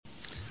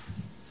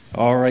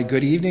All right,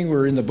 good evening.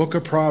 We're in the book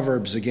of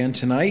Proverbs again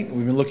tonight.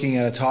 We've been looking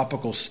at a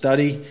topical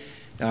study,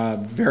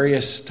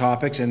 various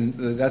topics, and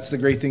that's the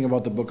great thing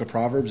about the book of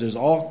Proverbs. There's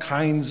all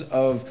kinds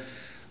of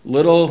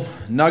little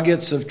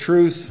nuggets of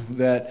truth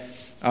that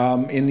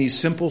in these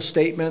simple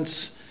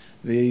statements,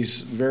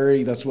 that's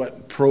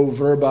what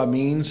proverba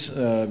means,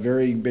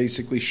 very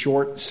basically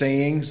short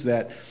sayings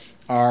that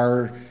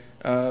are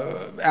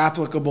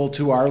applicable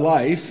to our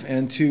life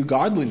and to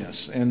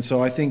godliness. And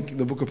so I think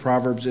the book of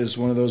Proverbs is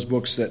one of those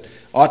books that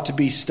ought to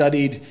be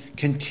studied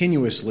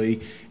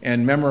continuously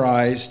and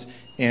memorized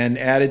and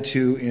added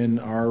to in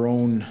our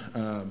own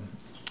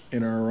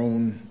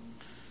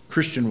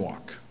Christian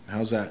walk.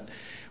 How's that?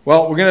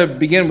 Well, we're going to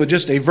begin with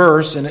just a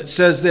verse, and it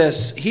says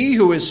this: "He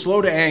who is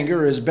slow to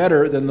anger is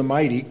better than the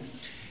mighty,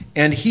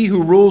 and he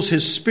who rules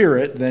his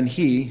spirit than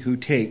he who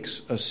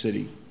takes a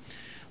city."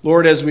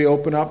 Lord, as we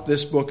open up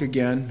this book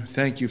again,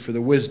 thank you for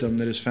the wisdom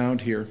that is found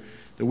here,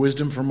 the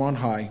wisdom from on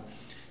high.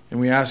 And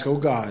we ask, oh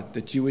God,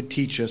 that you would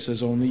teach us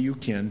as only you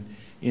can.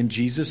 In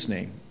Jesus'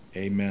 name,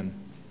 amen.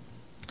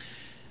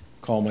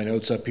 Call my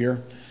notes up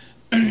here.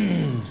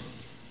 There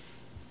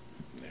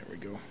we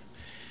go.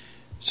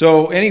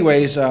 So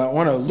anyways, I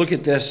want to look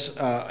at this.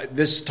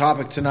 This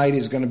topic tonight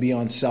is going to be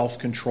on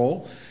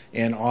self-control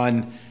and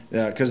on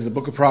because the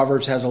book of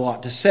Proverbs has a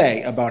lot to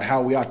say about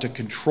how we ought to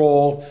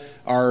control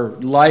our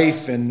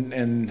life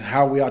and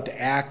how we ought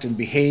to act and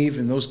behave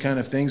and those kind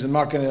of things. I'm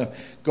not going to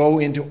go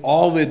into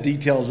all the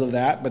details of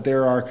that, but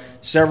there are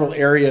several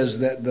areas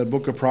that the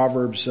book of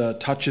Proverbs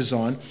touches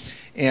on.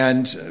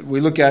 And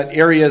we look at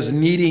areas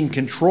needing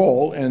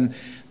control. And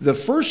the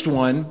first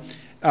one,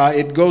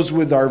 it goes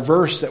with our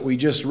verse that we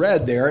just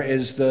read there,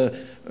 is the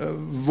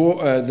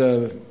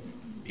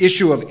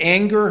issue of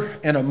anger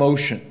and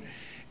emotion.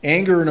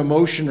 Anger and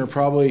emotion are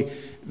probably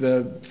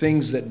the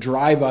things that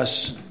drive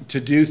us to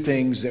do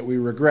things that we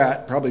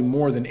regret, probably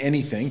more than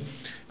anything.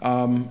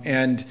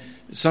 And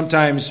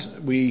sometimes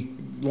we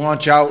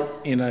launch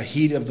out in a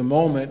heat of the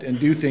moment and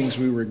do things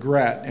we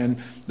regret. And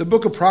the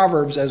book of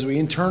Proverbs, as we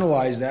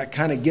internalize that,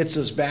 kind of gets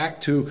us back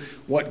to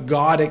what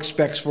God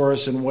expects for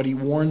us and what he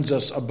warns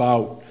us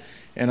about.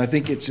 And I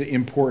think it's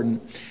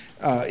important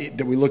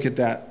that we look at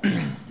that.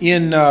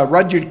 In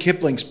Rudyard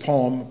Kipling's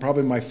poem,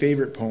 probably my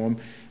favorite poem,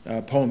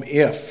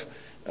 If,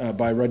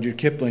 by Rudyard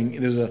Kipling,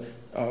 there's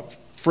a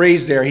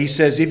phrase there. He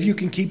says, "If you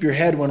can keep your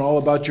head when all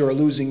about you are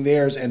losing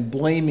theirs and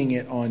blaming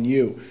it on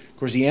you." Of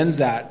course, he ends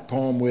that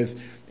poem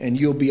with, "And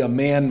you'll be a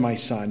man, my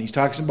son."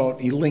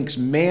 He links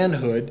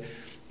manhood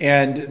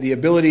and the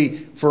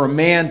ability for a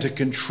man to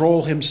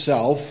control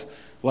himself,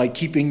 like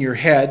keeping your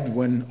head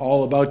when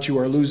all about you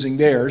are losing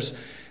theirs,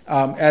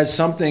 as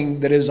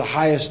something that is the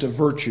highest of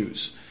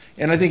virtues.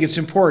 And I think it's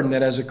important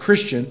that as a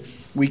Christian,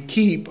 we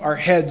keep our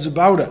heads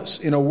about us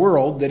in a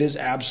world that is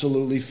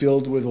absolutely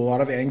filled with a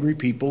lot of angry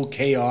people,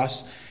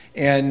 chaos,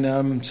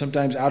 and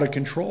sometimes out of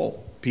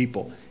control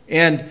people.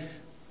 And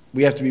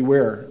we have to be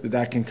aware that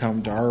that can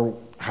come to our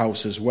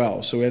house as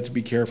well. So we have to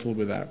be careful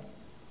with that.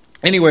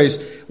 Anyways,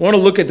 I want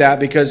to look at that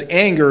because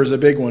anger is a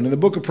big one. And the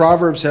book of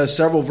Proverbs has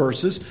several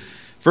verses.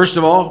 First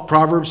of all,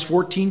 Proverbs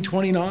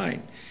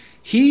 14:29.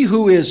 "He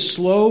who is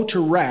slow to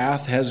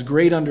wrath has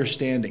great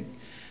understanding,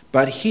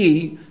 but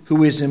he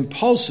who is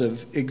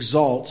impulsive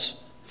exalts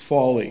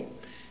folly."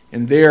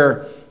 And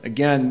there,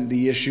 again,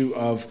 the issue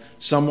of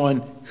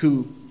someone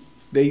who,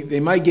 they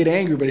might get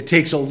angry, but it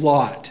takes a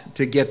lot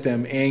to get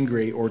them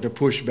angry or to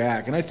push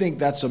back. And I think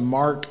that's a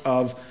mark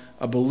of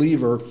a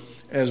believer,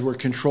 as we're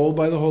controlled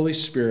by the Holy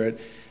Spirit,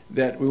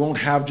 that we won't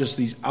have just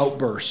these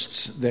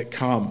outbursts that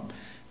come.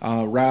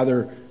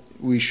 Rather,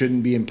 we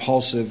shouldn't be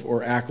impulsive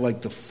or act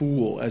like the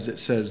fool, as it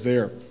says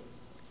there.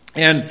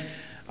 And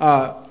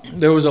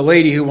there was a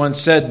lady who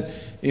once said,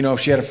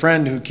 she had a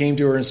friend who came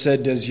to her and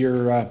said, "Does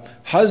your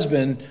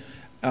husband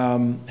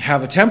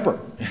have a temper?"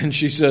 And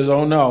she says,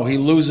 "Oh no, he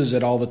loses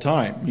it all the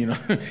time."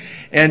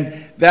 And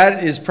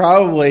that is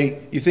probably,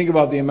 you think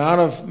about the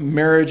amount of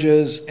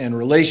marriages and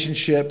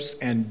relationships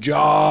and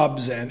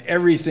jobs and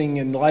everything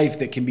in life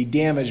that can be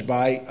damaged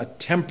by a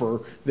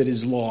temper that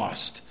is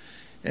lost.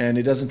 And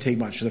it doesn't take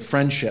much, the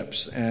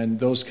friendships and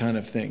those kind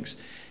of things.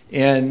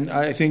 And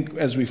I think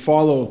as we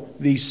follow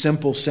these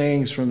simple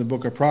sayings from the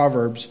book of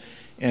Proverbs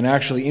and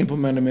actually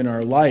implement them in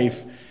our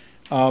life,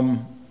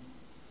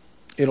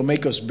 it'll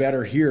make us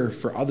better here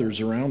for others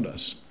around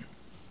us.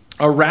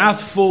 "A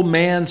wrathful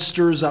man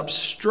stirs up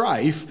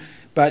strife,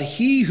 but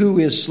he who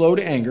is slow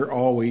to anger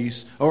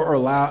always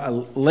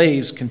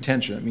lays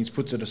contention." It means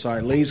puts it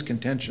aside, lays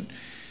contention.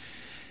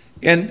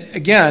 And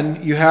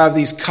again, you have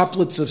these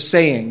couplets of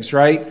sayings,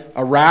 right?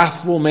 A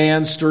wrathful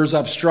man stirs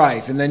up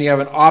strife. And then you have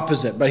an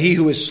opposite. But he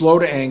who is slow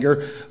to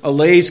anger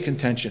allays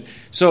contention.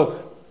 So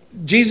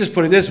Jesus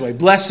put it this way: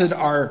 blessed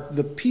are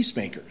the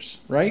peacemakers,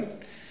 right?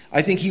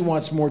 I think he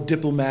wants more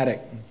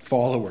diplomatic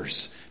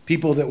followers.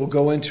 People that will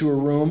go into a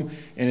room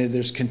and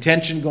there's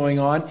contention going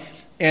on,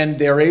 and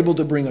they're able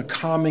to bring a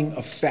calming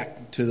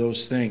effect to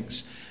those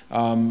things.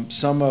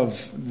 Some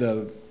of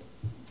the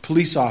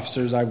police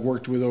officers I've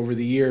worked with over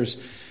the years,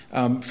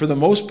 For the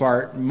most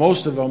part,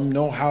 most of them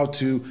know how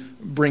to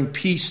bring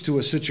peace to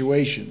a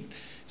situation.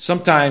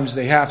 Sometimes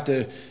they have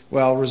to,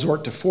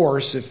 resort to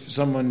force if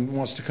someone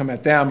wants to come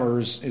at them or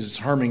is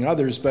harming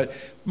others. But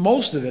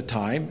most of the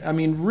time,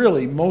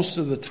 most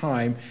of the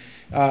time,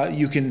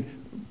 you can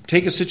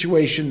take a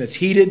situation that's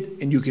heated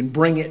and you can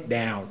bring it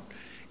down.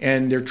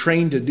 And they're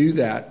trained to do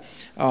that.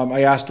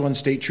 I asked one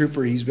state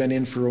trooper, he's been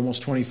in for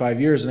almost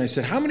 25 years, and I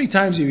said, how many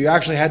times have you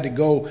actually had to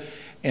go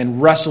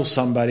and wrestle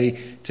somebody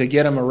to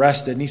get him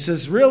arrested? And he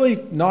says,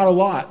 really, not a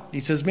lot.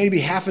 He says maybe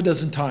half a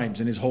dozen times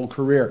in his whole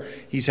career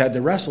he's had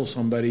to wrestle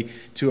somebody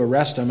to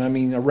arrest him.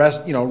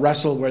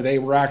 Wrestle where they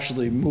were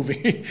actually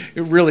moving,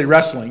 really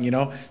wrestling,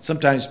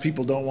 Sometimes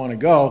people don't want to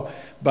go,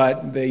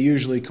 but they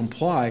usually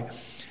comply.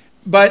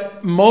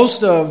 But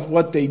most of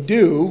what they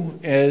do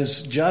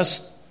is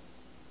just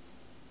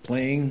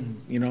playing,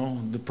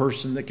 the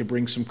person that can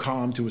bring some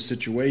calm to a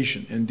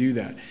situation and do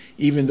that.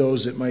 Even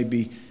those that might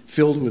be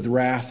filled with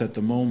wrath at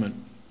the moment.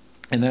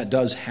 And that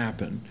does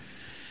happen.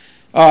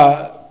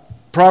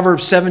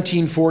 Proverbs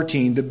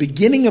 17:14, the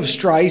beginning of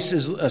strife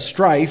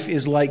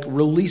is like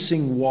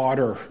releasing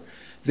water.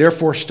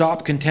 Therefore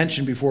stop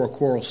contention before a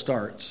quarrel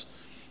starts.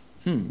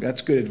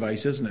 That's good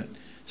advice, isn't it?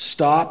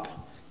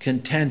 Stop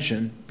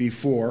contention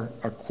before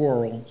a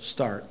quarrel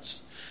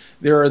starts.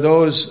 There are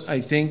those, I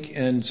think,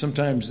 and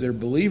sometimes they're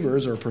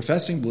believers or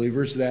professing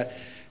believers, that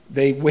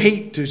they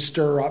wait to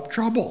stir up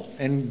trouble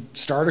and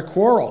start a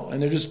quarrel.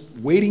 And they're just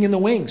waiting in the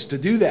wings to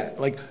do that.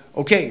 Like,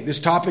 okay, this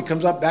topic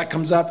comes up, that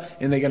comes up,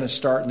 and they're going to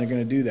start and they're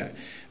going to do that.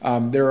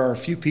 There are a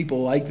few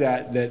people like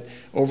that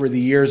over the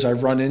years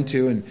I've run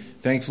into, and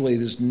thankfully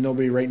there's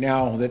nobody right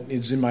now that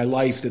is in my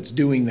life that's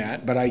doing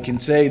that. But I can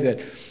say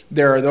that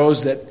there are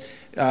those that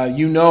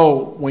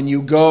when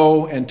you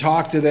go and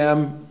talk to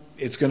them,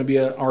 it's going to be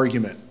an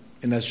argument.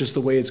 And that's just the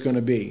way it's going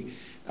to be.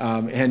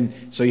 And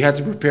so you have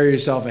to prepare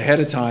yourself ahead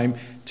of time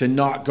to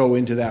not go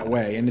into that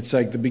way. And it's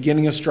like the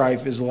beginning of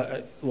strife is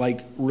like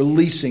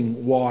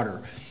releasing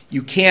water.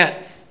 You can't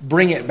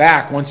bring it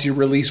back once you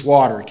release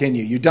water, can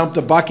you? You dump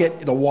the bucket,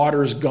 the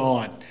water's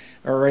gone.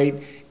 All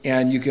right?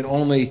 And you can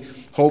only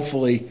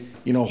hopefully,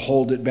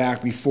 hold it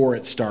back before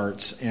it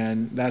starts.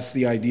 And that's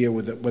the idea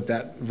with what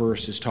that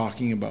verse is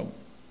talking about.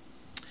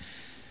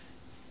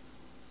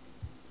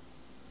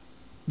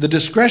 The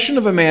discretion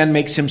of a man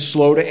makes him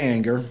slow to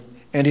anger,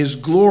 and his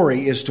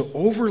glory is to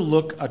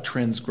overlook a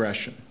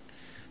transgression.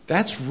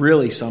 That's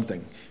really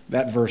something,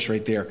 that verse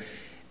right there.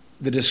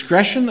 The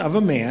discretion of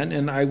a man,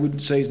 and I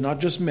would say it's not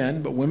just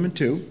men, but women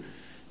too,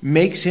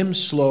 makes him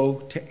slow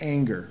to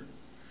anger.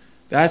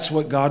 That's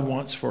what God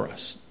wants for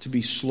us, to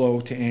be slow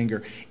to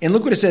anger. And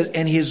look what it says,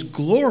 and his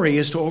glory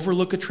is to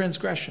overlook a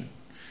transgression.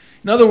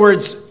 In other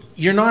words,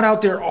 you're not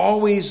out there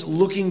always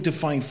looking to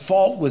find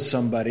fault with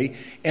somebody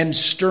and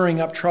stirring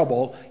up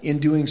trouble in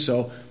doing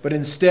so, but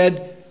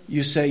instead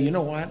you say, you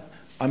know what,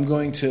 I'm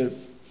going to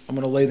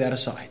lay that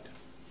aside.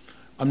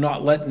 I'm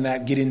not letting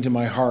that get into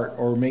my heart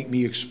or make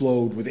me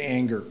explode with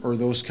anger or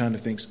those kind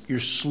of things. You're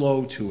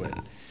slow to it.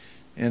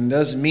 And it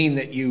doesn't mean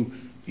that you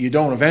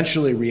don't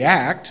eventually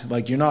react,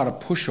 like you're not a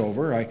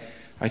pushover.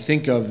 I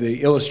think of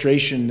the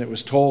illustration that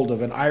was told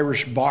of an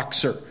Irish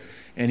boxer.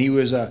 And he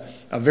was a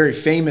very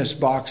famous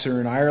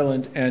boxer in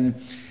Ireland, and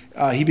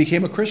he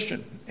became a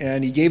Christian.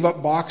 And he gave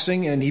up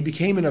boxing, and he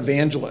became an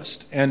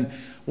evangelist. And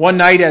one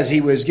night, as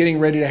he was getting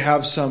ready to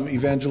have some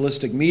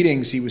evangelistic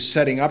meetings, he was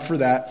setting up for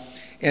that,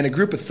 and a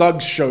group of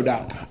thugs showed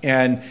up.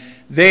 And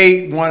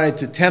they wanted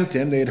to tempt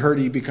him. They had heard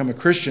he'd become a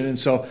Christian. And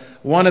so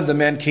one of the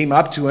men came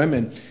up to him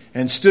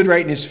and stood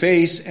right in his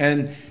face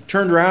and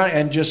turned around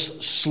and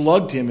just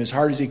slugged him as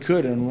hard as he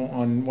could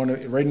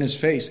right in his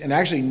face, and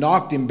actually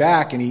knocked him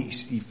back, and he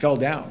fell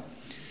down.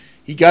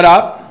 He got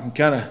up and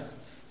kind of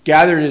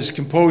gathered his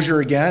composure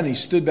again. He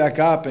stood back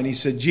up and he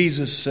said,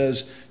 Jesus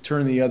says,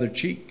 turn the other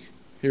cheek.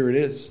 Here it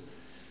is.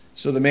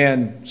 So the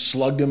man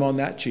slugged him on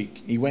that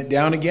cheek. He went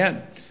down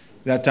again.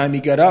 That time he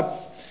got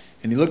up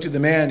and he looked at the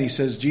man and he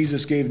says,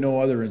 Jesus gave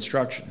no other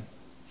instruction.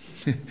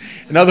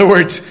 In other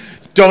words,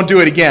 don't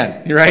do it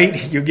again,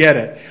 right? You get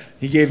it.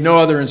 He gave no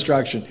other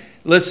instruction.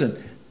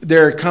 Listen,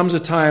 there comes a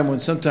time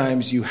when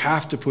sometimes you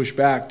have to push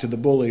back to the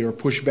bully or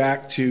push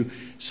back to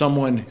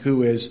someone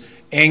who is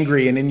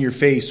angry and in your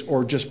face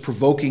or just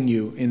provoking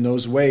you in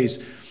those ways.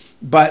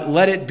 But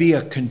let it be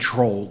a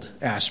controlled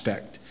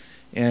aspect.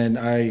 And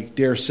I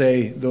dare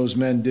say those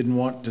men didn't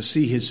want to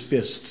see his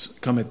fists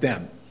come at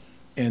them.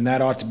 And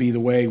that ought to be the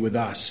way with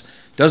us.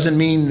 Doesn't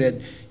mean that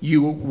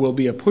you will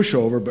be a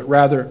pushover, but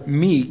rather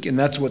meek. And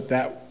that's what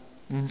that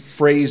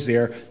phrase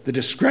there, the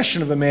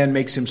discretion of a man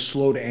makes him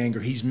slow to anger.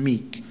 He's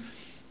meek,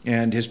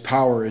 and his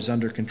power is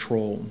under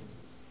control.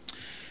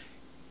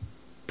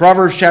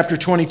 Proverbs chapter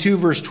 22,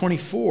 verse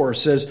 24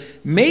 says,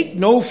 make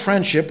no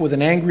friendship with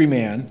an angry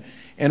man,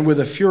 and with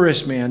a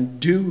furious man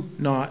do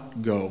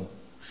not go.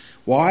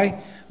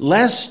 Why?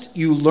 Lest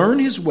you learn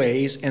his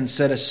ways and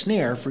set a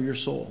snare for your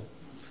soul.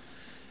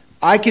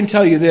 I can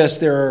tell you this,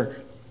 there are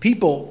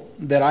people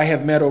that I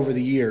have met over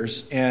the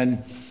years,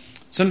 and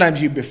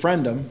sometimes you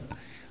befriend them,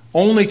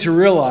 only to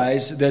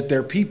realize that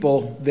they're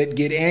people that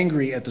get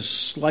angry at the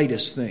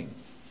slightest thing.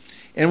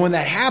 And when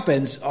that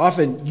happens,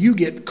 often you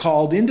get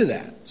called into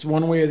that. It's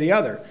one way or the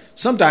other.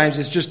 Sometimes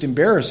it's just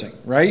embarrassing,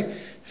 right?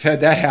 I've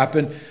had that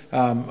happen.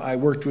 I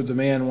worked with a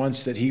man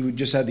once that he would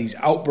just have these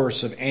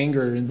outbursts of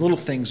anger, and little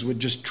things would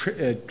just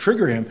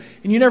trigger him.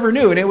 And you never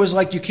knew. And it was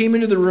like you came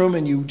into the room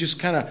and you just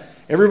kind of,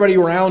 everybody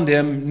around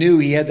him knew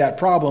he had that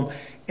problem.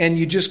 And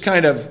you just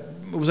kind of,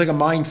 it was like a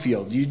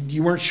minefield.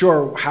 You weren't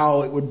sure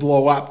how it would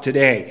blow up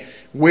today,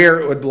 where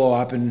it would blow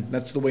up. And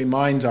that's the way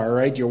minds are,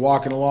 right? You're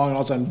walking along and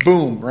all of a sudden,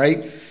 boom,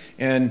 right?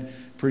 And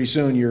pretty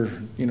soon you're,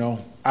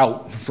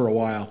 out for a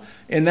while.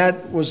 And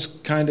that was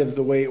kind of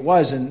the way it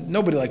was. And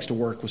nobody likes to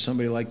work with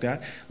somebody like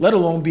that, let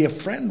alone be a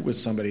friend with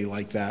somebody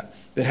like that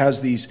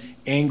has these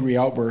angry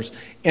outbursts.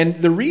 And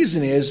the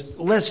reason is,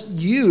 lest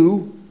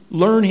you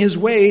learn his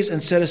ways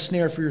and set a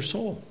snare for your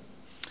soul.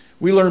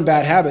 We learn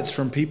bad habits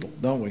from people,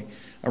 don't we,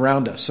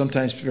 around us.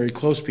 Sometimes very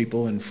close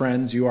people and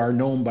friends. You are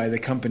known by the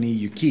company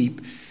you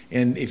keep.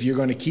 And if you're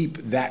going to keep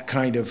that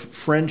kind of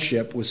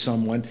friendship with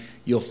someone,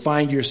 you'll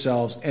find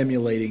yourselves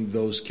emulating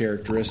those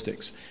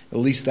characteristics. At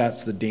least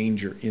that's the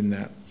danger in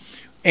that.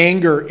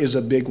 Anger is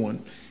a big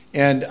one.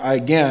 And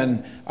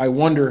again, I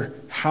wonder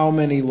how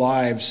many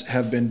lives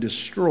have been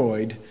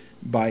destroyed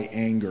by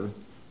anger.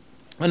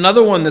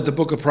 Another one that the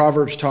book of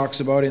Proverbs talks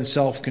about in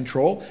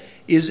self-control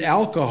is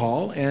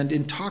alcohol and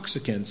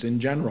intoxicants in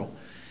general.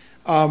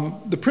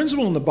 The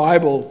principle in the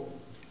Bible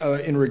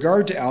in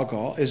regard to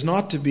alcohol is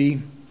not to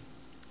be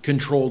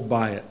controlled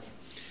by it.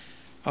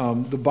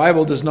 The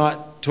Bible does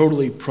not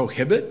totally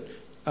prohibit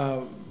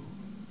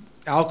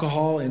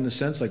alcohol in the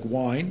sense like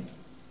wine.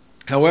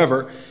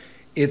 However,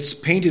 it's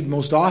painted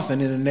most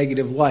often in a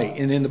negative light.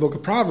 And in the book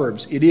of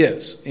Proverbs, it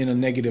is in a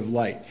negative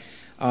light.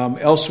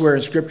 Elsewhere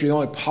in Scripture, the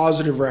only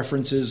positive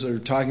references are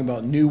talking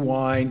about new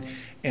wine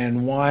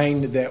and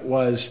wine that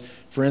was,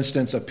 for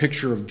instance, a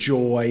picture of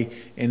joy.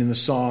 And in the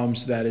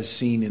Psalms, that is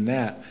seen in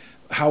that.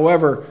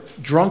 However,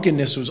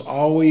 drunkenness was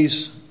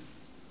always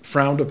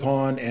frowned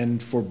upon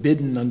and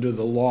forbidden under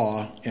the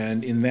law,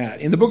 and in that.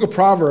 In the book of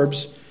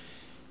Proverbs,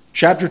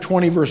 chapter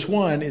 20, verse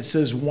 1, it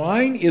says,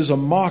 "Wine is a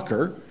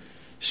mocker,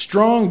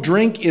 strong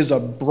drink is a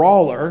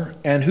brawler,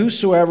 and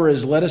whosoever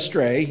is led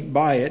astray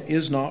by it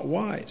is not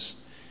wise."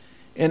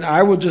 And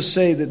I will just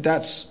say that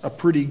that's a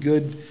pretty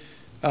good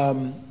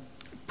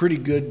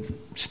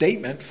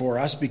statement for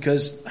us,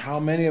 because how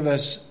many of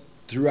us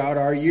throughout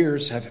our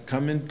years have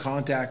come in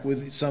contact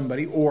with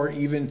somebody, or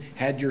even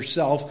had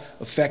yourself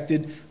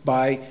affected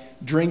by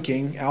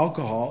drinking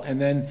alcohol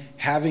and then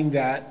having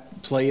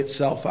that play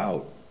itself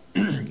out.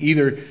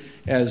 Either,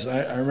 as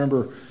I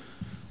remember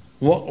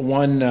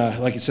one,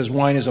 like it says,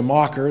 wine is a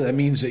mocker. That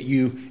means that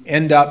you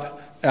end up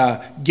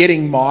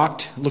getting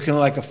mocked, looking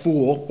like a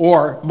fool,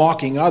 or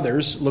mocking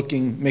others,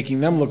 making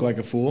them look like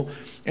a fool.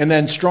 And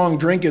then strong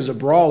drink is a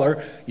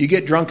brawler. You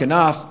get drunk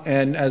enough,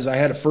 and as I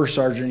had a first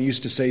sergeant who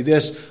used to say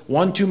this,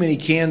 one too many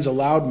cans of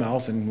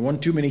loudmouth and one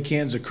too many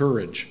cans of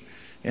courage.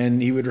 And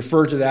he would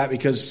refer to that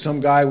because some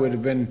guy would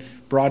have been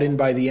brought in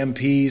by the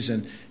MPs,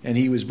 and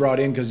he was brought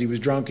in because he was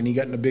drunk and he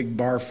got in a big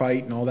bar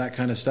fight and all that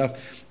kind of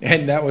stuff.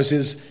 And that was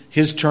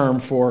his term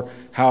for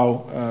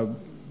how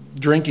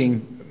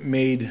drinking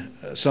made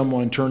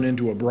someone turn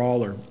into a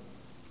brawler.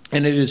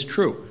 And it is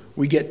true.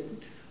 We get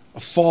a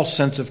false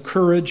sense of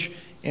courage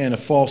and a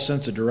false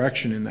sense of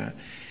direction in that.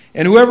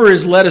 And whoever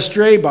is led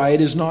astray by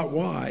it is not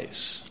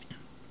wise.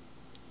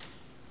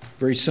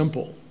 Very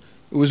simple.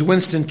 It was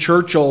Winston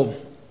Churchill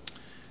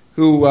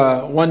who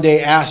one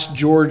day asked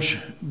George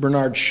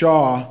Bernard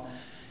Shaw,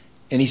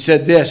 and he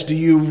said this, "Do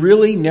you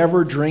really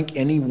never drink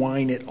any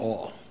wine at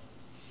all?"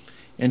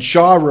 And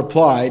Shaw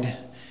replied,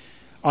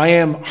 "I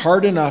am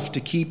hard enough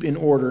to keep in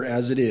order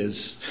as it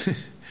is."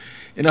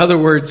 In other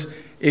words,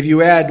 if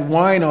you add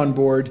wine on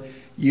board,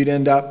 you'd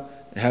end up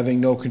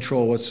having no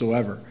control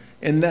whatsoever.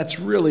 And that's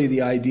really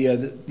the idea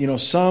that,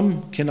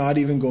 some cannot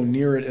even go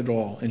near it at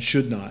all and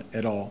should not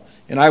at all.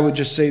 And I would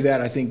just say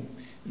that I think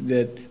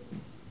that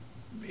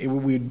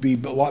we'd be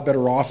a lot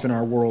better off in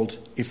our world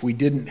if we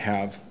didn't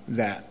have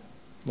that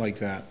like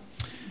that.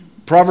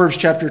 Proverbs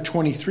chapter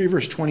 23,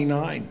 verse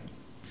 29.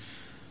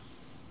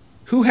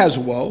 Who has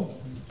woe?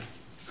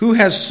 Who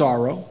has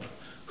sorrow?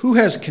 Who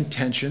has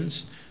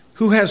contentions?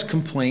 Who has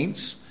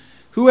complaints?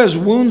 Who has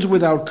wounds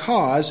without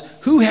cause?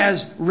 Who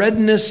has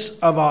redness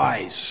of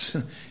eyes?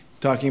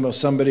 Talking about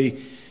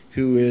somebody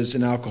who is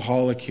an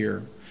alcoholic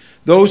here.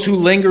 Those who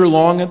linger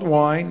long at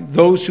wine,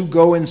 those who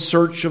go in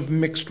search of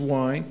mixed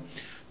wine.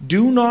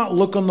 Do not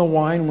look on the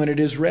wine when it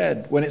is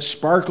red, when it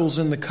sparkles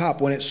in the cup,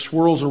 when it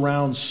swirls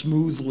around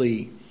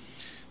smoothly.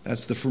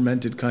 That's the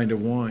fermented kind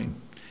of wine.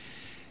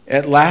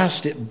 At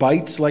last it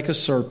bites like a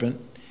serpent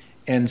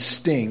and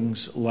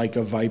stings like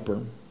a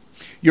viper.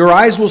 Your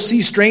eyes will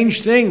see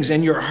strange things,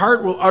 and your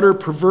heart will utter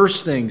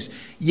perverse things.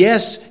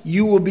 Yes,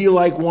 you will be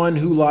like one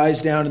who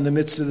lies down in the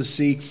midst of the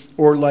sea,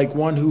 or like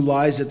one who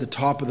lies at the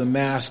top of the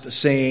mast,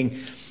 saying,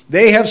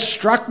 "They have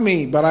struck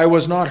me, but I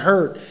was not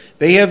hurt.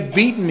 They have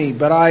beaten me,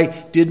 but I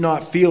did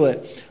not feel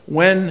it."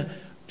 When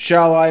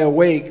shall I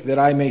awake that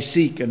I may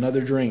seek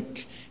another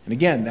drink? And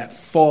again, that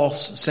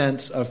false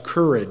sense of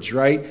courage,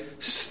 right?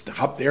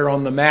 Up there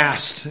on the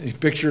mast,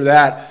 picture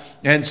that,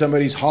 and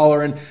somebody's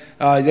hollering,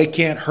 they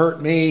can't hurt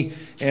me.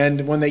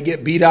 And when they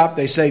get beat up,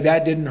 they say,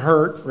 that didn't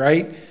hurt,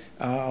 right?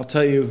 I'll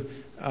tell you,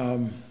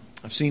 I've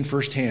seen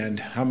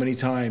firsthand how many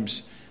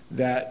times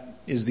that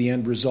is the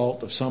end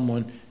result of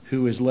someone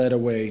who is led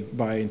away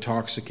by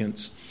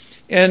intoxicants.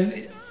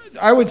 And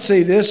I would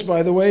say this,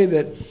 by the way,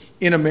 that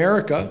in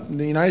America, in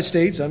the United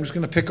States, I'm just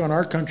going to pick on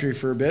our country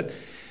for a bit.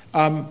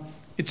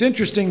 It's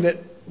interesting that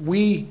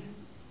we,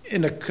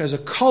 as a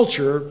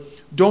culture,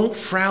 don't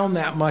frown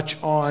that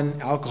much on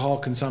alcohol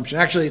consumption.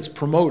 Actually, it's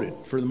promoted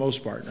for the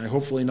most part, and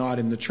hopefully not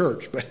in the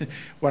church. But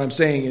what I'm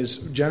saying is,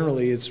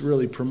 generally, it's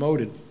really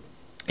promoted.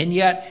 And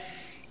yet,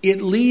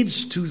 it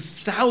leads to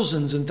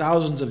thousands and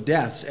thousands of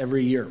deaths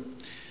every year.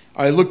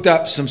 I looked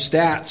up some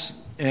stats,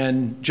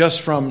 and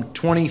just from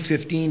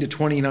 2015 to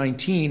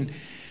 2019,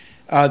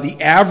 the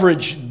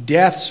average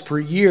deaths per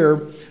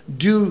year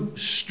due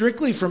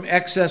strictly from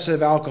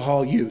excessive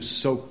alcohol use.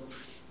 So,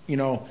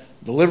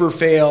 the liver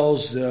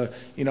fails,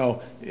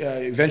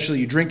 eventually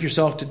you drink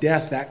yourself to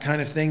death, that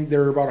kind of thing.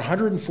 There are about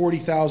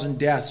 140,000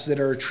 deaths that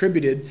are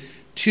attributed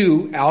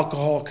to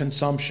alcohol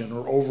consumption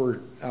or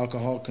over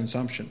alcohol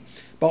consumption.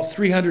 About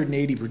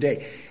 380 per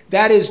day.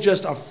 That is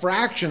just a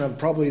fraction of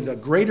probably the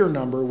greater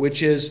number,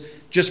 which is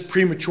just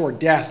premature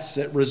deaths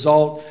that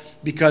result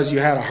because you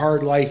had a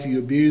hard life, you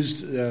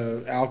abused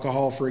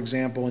alcohol, for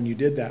example, and you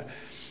did that.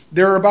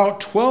 There are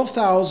about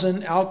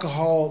 12,000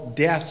 alcohol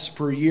deaths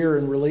per year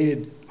in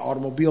related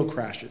automobile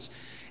crashes.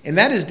 And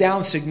that is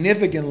down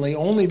significantly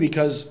only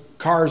because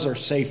cars are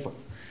safer.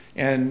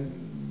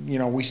 And,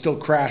 we still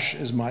crash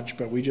as much,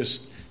 but we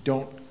just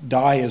don't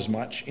die as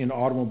much in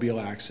automobile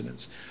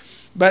accidents.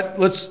 But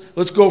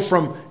let's go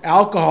from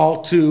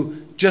alcohol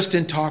to just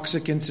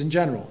intoxicants in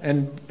general.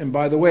 And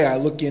by the way, I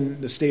look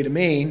in the state of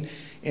Maine,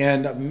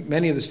 and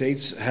many of the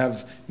states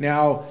have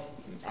now,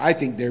 I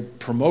think they're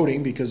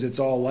promoting, because it's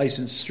all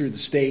licensed through the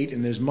state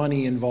and there's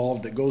money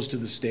involved that goes to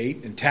the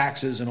state and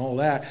taxes and all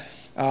that.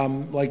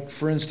 Like,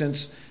 for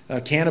instance,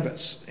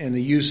 cannabis and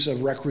the use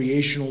of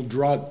recreational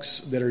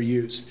drugs that are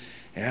used.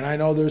 And I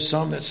know there's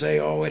some that say,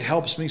 it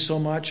helps me so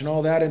much and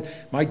all that, and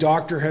my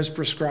doctor has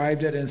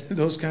prescribed it and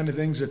those kind of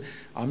things.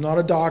 I'm not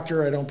a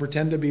doctor. I don't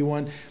pretend to be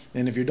one.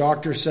 And if your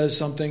doctor says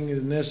something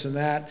and this and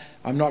that,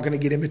 I'm not going to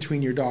get in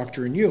between your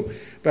doctor and you.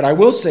 But I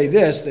will say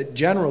this, that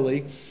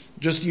generally,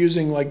 just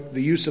using like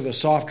the use of a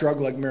soft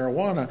drug like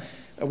marijuana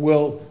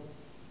will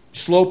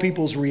slow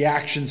people's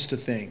reactions to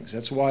things.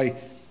 That's why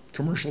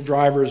commercial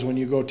drivers, when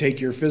you go take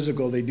your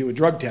physical, they do a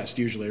drug test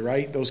usually,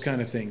 right? Those kind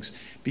of things.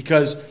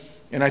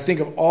 And I think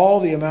of all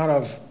the amount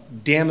of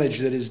damage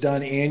that is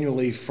done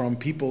annually from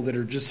people that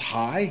are just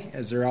high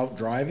as they're out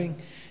driving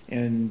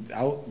and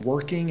out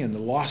working, and the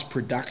lost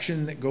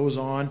production that goes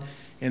on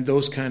and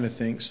those kind of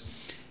things.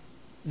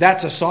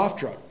 That's a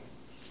soft drug.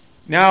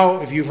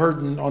 Now, if you've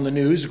heard on the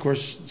news, of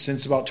course,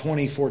 since about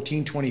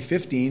 2014,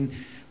 2015,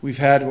 we've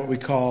had what we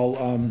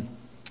call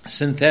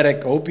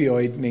synthetic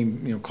opioid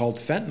named called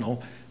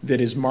fentanyl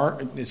that is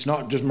it's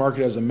not just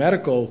marketed as a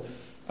medical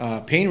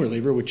pain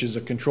reliever, which is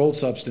a controlled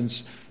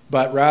substance,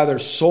 but rather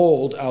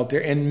sold out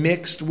there and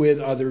mixed with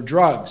other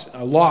drugs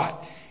a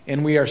lot.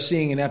 And we are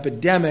seeing an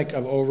epidemic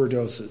of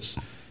overdoses.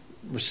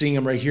 We're seeing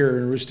them right here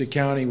in Aroostook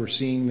County. We're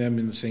seeing them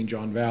in the St.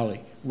 John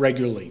Valley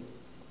regularly.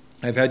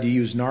 I've had to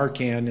use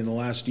Narcan in the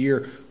last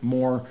year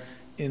more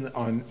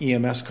on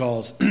EMS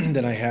calls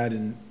than I had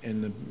in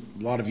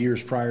a lot of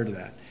years prior to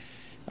that.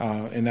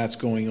 And that's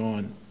going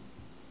on.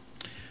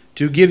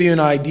 To give you an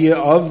idea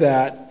of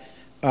that,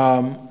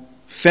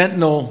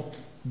 fentanyl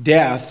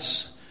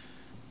deaths,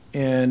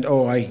 and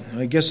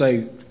I guess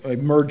I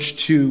merged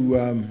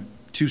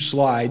two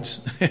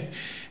slides,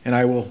 and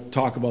I will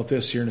talk about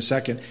this here in a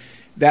second.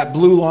 That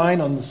blue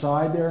line on the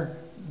side there,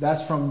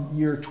 that's from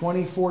year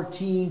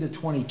 2014 to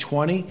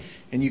 2020,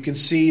 and you can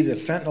see the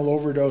fentanyl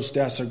overdose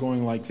deaths are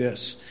going like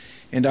this.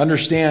 And to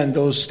understand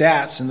those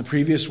stats in the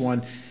previous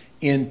one,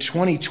 in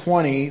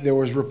 2020 there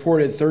was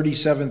reported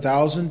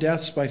 37,000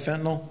 deaths by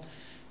fentanyl,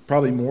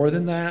 probably more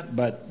than that,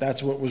 but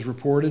that's what was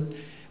reported.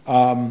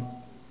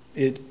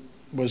 It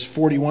was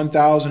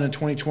 41,000 in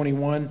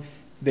 2021.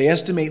 They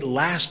estimate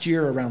last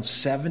year around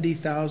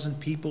 70,000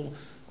 people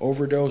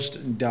overdosed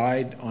and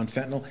died on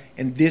fentanyl.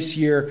 And this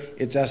year,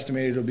 it's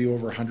estimated it'll be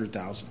over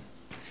 100,000.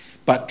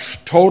 But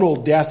total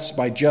deaths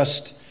by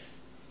just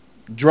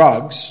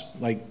drugs,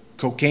 like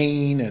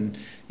cocaine and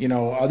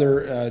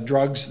other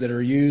drugs that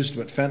are used,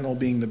 but fentanyl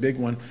being the big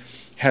one,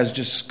 has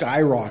just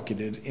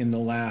skyrocketed in the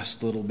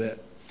last little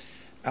bit.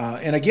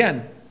 And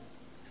again,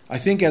 I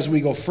think as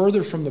we go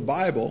further from the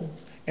Bible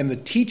and the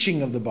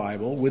teaching of the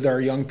Bible with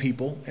our young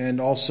people, and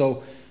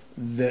also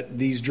that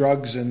these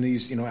drugs and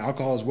these,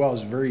 alcohol as well,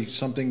 is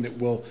something that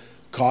will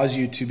cause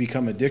you to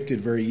become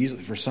addicted very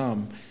easily for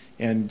some.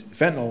 And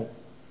fentanyl,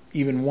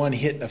 even one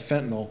hit of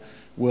fentanyl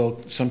will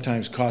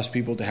sometimes cause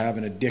people to have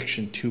an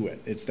addiction to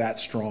it. It's that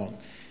strong.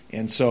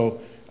 And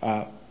so,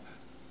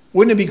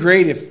 wouldn't it be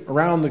great if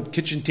around the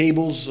kitchen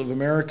tables of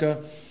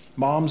America,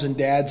 moms and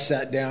dads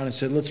sat down and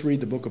said, let's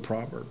read the book of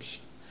Proverbs.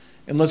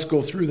 And let's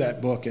go through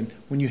that book. And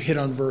when you hit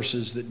on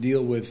verses that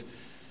deal with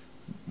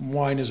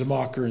wine is a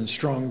mocker and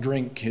strong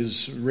drink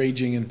is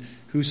raging, and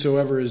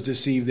whosoever is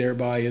deceived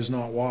thereby is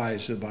not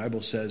wise, the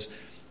Bible says,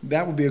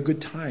 that would be a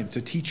good time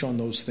to teach on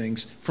those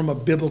things from a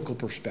biblical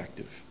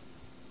perspective.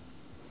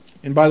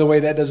 And by the way,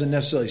 that doesn't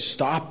necessarily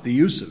stop the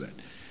use of it.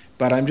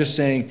 But I'm just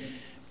saying,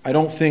 I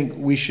don't think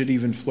we should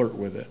even flirt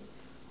with it.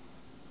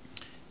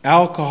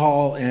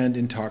 Alcohol and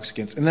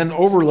intoxicants. And then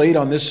overlaid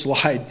on this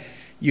slide,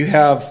 you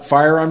have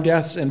firearm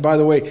deaths. And by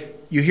the way,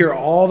 you hear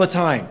all the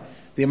time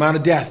the amount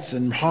of deaths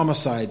and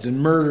homicides and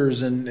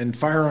murders and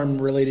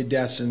firearm-related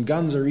deaths and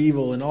guns are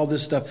evil and all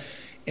this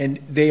stuff. And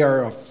they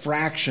are a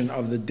fraction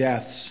of the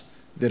deaths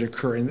that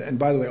occur. And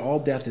by the way, all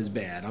death is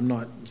bad. I'm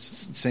not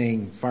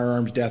saying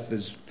firearms death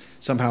is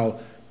somehow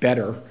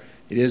better.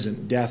 It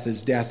isn't. Death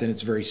is death, and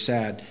it's very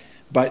sad.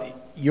 But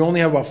you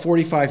only have about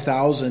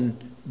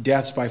 45,000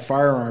 deaths by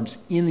firearms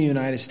in the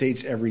United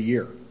States every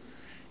year.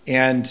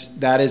 And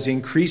that has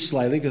increased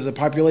slightly because the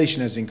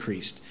population has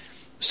increased.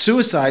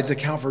 Suicides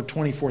account for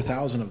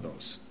 24,000 of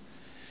those.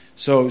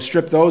 So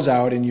strip those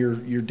out, and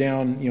you're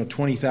down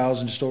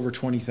 20,000, just over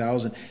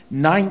 20,000.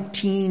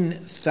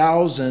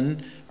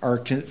 19,000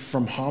 are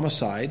from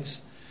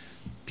homicides,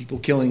 people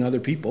killing other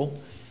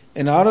people.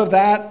 And out of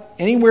that,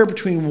 anywhere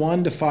between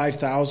 1,000 to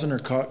 5,000 are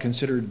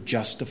considered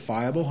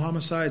justifiable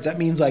homicides. That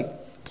means like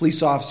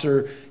police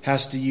officer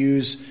has to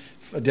use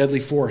a deadly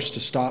force to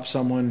stop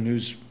someone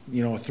who's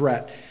a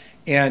threat,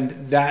 and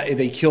that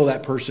they kill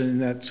that person.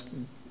 And that's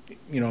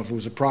if it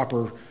was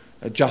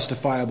a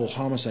justifiable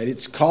homicide,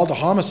 it's called a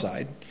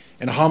homicide,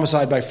 and a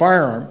homicide by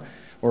firearm,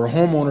 or a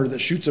homeowner that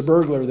shoots a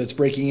burglar that's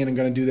breaking in and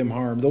going to do them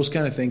harm. Those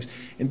kind of things,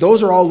 and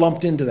those are all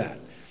lumped into that.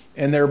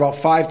 And there are about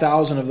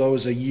 5,000 of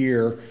those a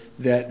year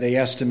that they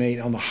estimate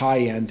on the high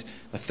end,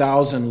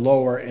 1,000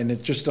 lower, and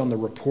it's just on the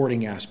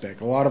reporting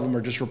aspect. A lot of them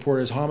are just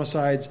reported as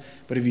homicides,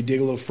 but if you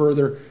dig a little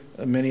further,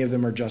 many of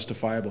them are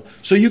justifiable.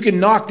 So you can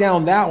knock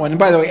down that one. And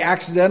by the way,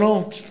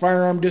 accidental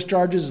firearm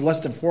discharges is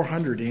less than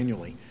 400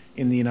 annually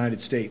in the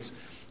United States.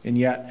 And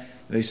yet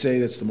they say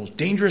that's the most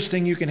dangerous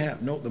thing you can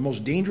have. No, the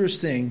most dangerous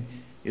thing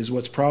is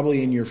what's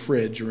probably in your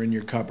fridge or in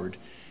your cupboard,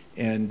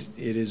 and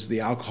it is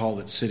the alcohol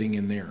that's sitting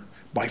in there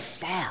by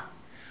far,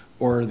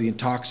 or the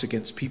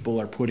intoxicants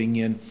people are putting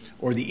in,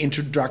 or the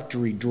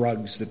introductory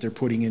drugs that they're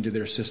putting into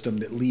their system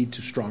that lead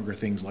to stronger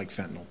things like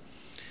fentanyl.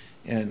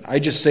 And I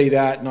just say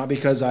that not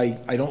because I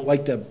don't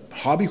like to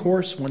hobby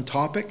horse one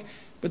topic,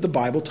 but the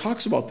Bible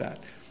talks about that,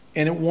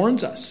 and it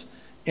warns us.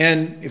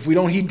 And if we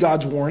don't heed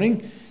God's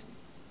warning,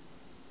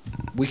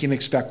 we can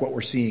expect what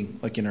we're seeing,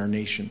 like in our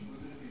nation.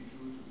 Wouldn't it be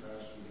true to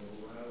Pastor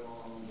Bill, right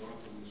along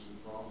drunkenness in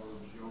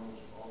Proverbs, you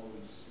almost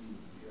always see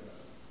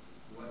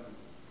gluttony?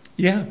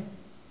 Yeah.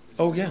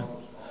 Oh, yeah.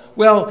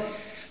 Well,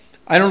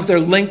 I don't know if they're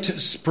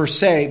linked per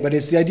se, but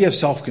it's the idea of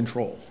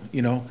self-control,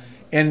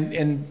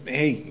 And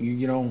hey,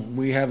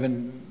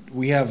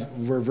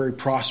 we're very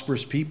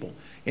prosperous people,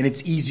 and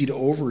it's easy to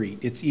overeat.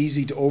 It's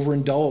easy to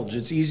overindulge.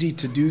 It's easy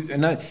to do,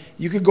 and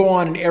you could go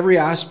on in every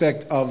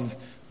aspect of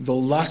the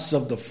lusts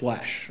of the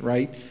flesh,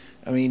 right?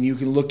 I mean, you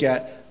can look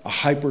at a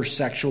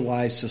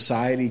hypersexualized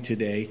society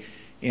today,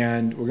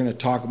 and we're going to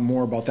talk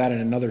more about that in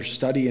another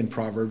study in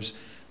Proverbs,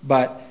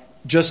 but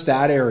just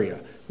that area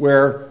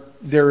where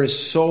there is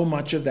so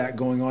much of that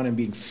going on and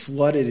being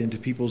flooded into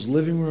people's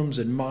living rooms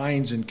and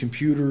minds and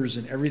computers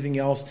and everything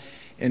else.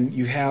 And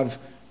you have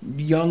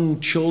young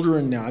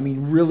children now,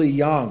 really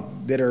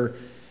young, that are,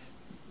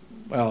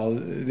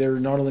 they're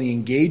not only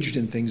engaged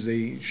in things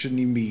they shouldn't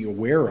even be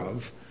aware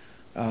of,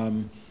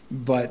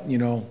 but,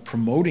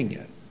 promoting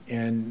it.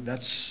 And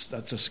that's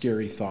a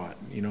scary thought,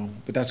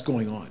 but that's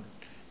going on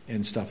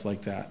and stuff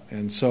like that.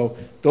 And so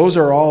those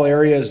are all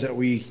areas that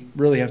we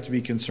really have to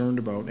be concerned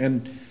about.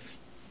 And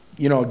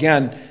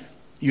again,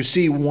 you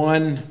see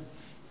where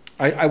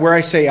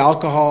I say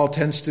alcohol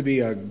tends to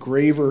be a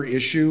graver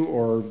issue,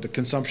 or the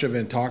consumption of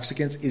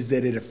intoxicants, is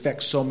that it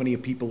affects so many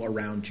people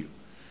around you.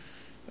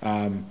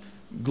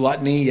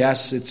 Gluttony,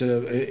 yes,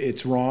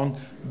 it's wrong,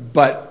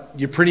 but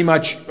you're pretty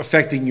much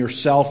affecting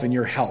yourself and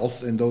your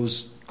health and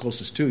those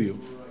closest to you.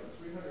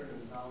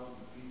 300,000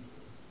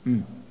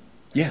 people.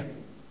 Yeah.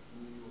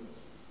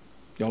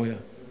 Oh, yeah.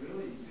 It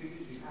really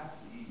figures you have to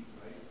eat,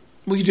 right?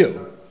 Well, you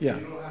do, yeah.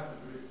 You don't have to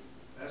drink.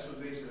 That's what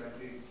makes it, I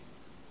think,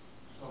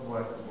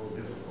 somewhat more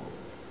difficult.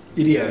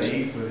 It is.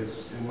 You eat, but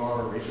it's in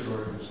moderation,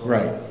 or so.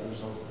 Right.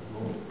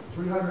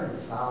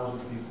 300,000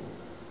 people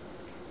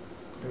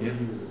every year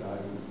die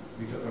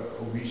because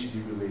of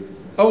obesity-related.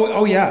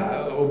 Oh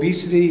yeah.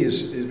 Obesity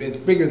it's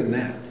bigger than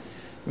that.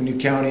 When you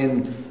count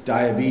in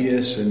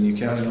diabetes and you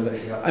count in all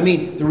that.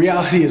 The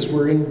reality is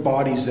we're in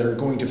bodies that are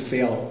going to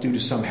fail due to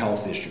some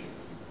health issue,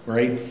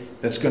 right?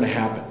 That's going to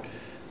happen.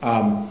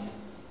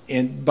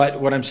 But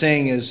what I'm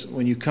saying is,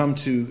 when you come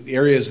to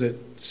areas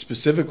that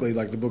specifically,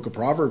 like the book of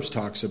Proverbs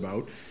talks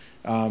about,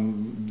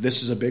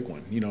 this is a big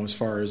one, as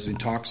far as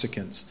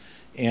intoxicants.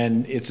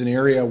 And it's an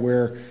area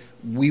where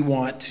we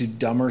want to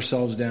dumb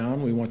ourselves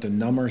down. We want to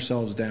numb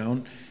ourselves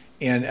down.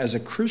 And as a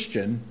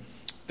Christian,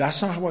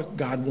 That's not what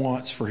God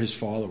wants for his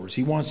followers.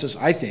 He wants us,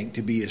 I think,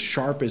 to be as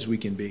sharp as we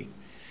can be.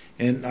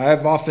 And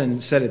I've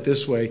often said it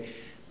this way,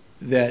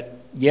 that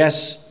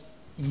yes,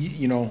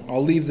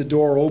 I'll leave the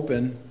door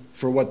open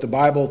for what the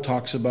Bible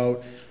talks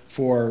about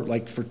for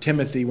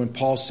Timothy when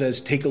Paul says,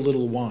 take a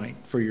little wine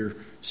for your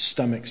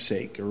stomach's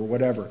sake or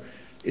whatever.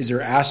 Is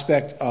there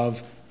aspect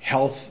of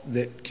health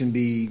that can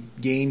be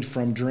gained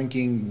from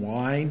drinking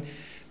wine?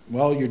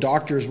 Well, your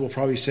doctors will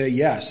probably say,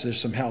 yes,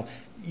 there's some health.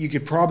 You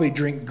could probably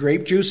drink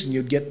grape juice and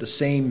you'd get the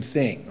same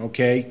thing,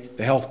 okay?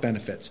 The health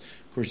benefits.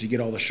 Of course, you get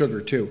all the sugar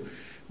too.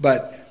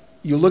 But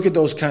you look at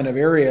those kind of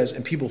areas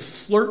and people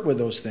flirt with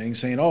those things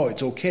saying, oh,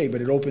 it's okay, but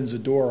it opens the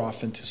door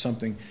off into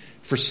something,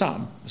 for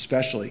some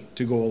especially,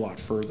 to go a lot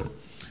further.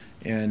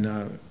 And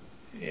I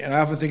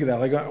often think of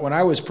that. Like when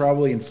I was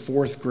probably in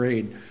fourth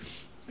grade,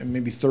 and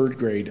maybe third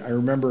grade, I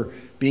remember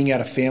being at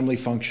a family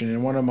function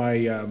and one of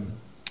my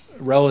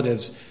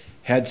relatives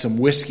had some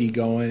whiskey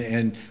going,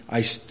 and I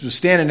was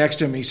standing next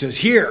to him, and he says,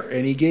 here,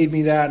 and he gave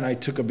me that, and I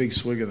took a big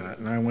swig of that,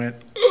 and I went,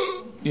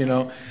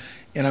 and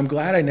I'm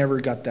glad I never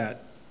got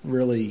that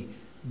really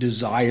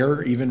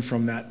desire, even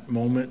from that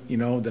moment,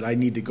 that I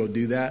need to go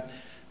do that,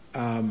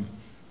 and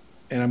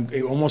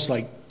it almost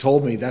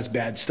told me that's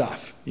bad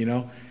stuff,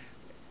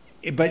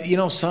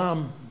 but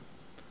some,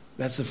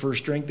 that's the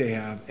first drink they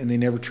have, and they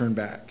never turn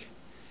back,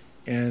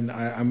 and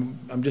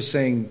I'm just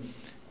saying,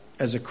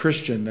 as a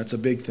Christian, that's a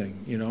big thing.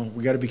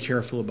 We got to be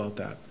careful about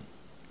that.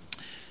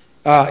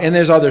 And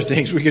there's other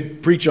things. We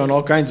could preach on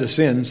all kinds of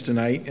sins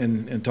tonight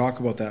and talk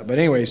about that. But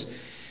anyways,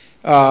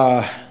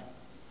 the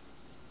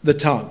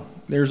tongue.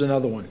 There's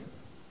another one.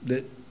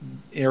 The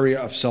area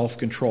of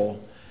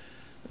self-control.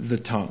 The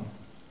tongue.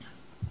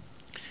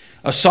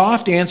 A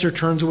soft answer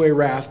turns away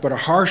wrath, but a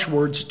harsh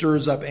word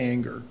stirs up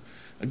anger.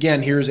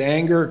 Again, here's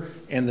anger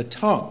and the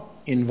tongue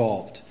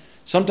involved.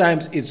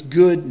 Sometimes it's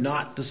good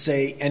not to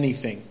say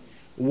anything.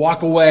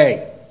 Walk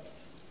away.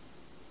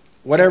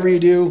 Whatever you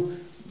do,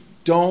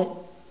 don't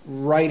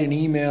write an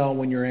email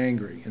when you're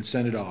angry and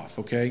send it off,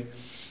 okay?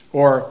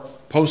 Or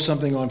post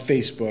something on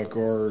Facebook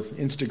or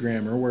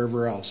Instagram or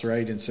wherever else,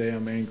 right? And say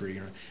I'm angry,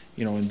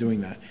 in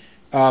doing that.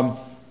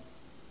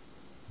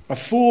 A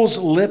fool's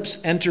lips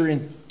enter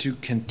into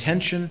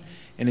contention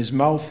and his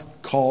mouth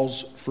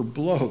calls for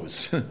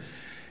blows.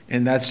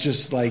 And that's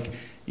just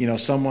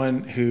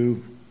someone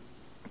who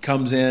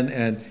comes in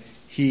and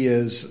he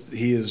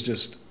is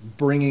just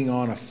bringing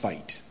on a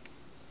fight.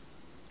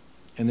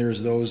 And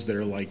there's those that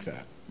are like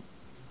that.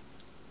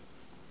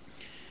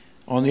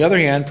 On the other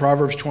hand,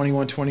 Proverbs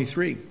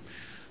 21:23,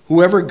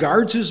 whoever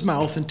guards his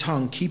mouth and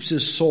tongue keeps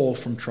his soul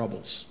from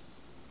troubles.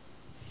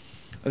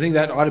 I think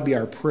that ought to be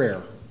our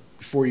prayer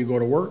before you go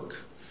to work,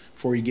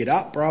 before you get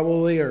up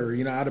probably, or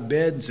out of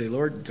bed, and say,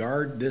 Lord,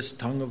 guard this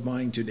tongue of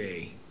mine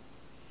today.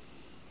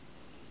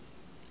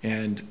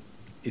 And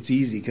it's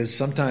easy because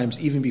sometimes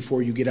even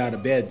before you get out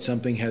of bed,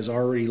 something has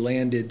already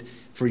landed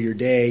for your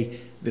day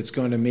that's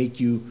going to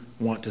make you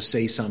want to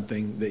say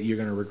something that you're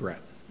going to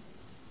regret.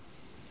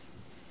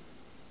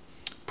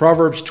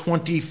 Proverbs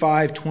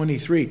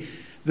 25:23.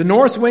 The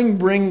north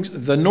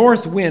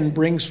wind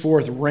brings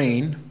forth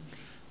rain,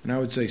 and I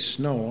would say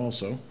snow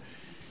also,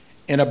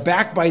 and a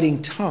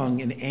backbiting tongue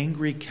and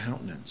angry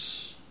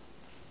countenance.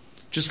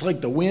 Just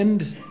like the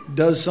wind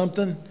does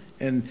something,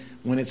 and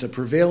when it's a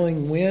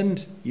prevailing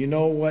wind, you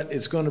know what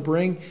it's going to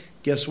bring.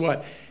 Guess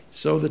what?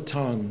 So the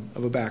tongue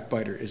of a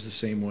backbiter is the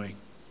same way.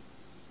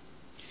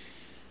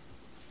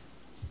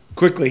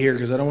 Quickly here,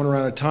 because I don't want to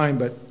run out of time,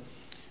 but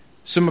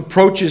some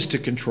approaches to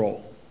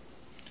control.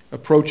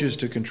 Approaches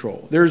to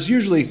control. There's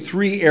usually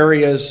 3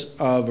 areas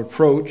of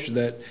approach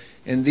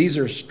and these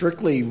are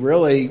strictly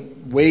really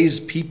ways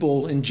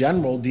people in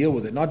general deal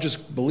with it, not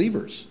just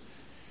believers.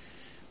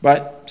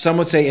 But some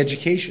would say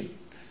education.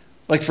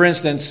 Like for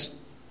instance,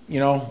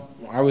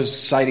 I was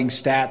citing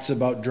stats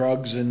about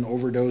drugs and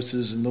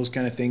overdoses and those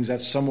kind of things.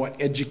 That's somewhat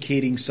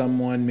educating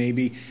someone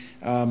maybe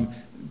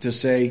to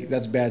say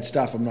that's bad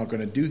stuff. I'm not going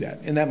to do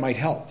that. And that might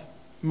help.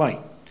 Might.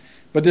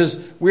 But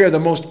we are the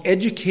most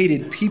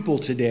educated people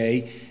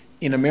today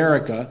in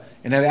America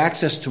and have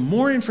access to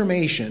more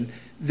information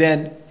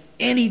than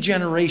any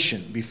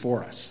generation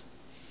before us.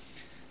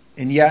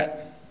 And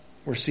yet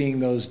we're seeing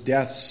those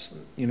deaths,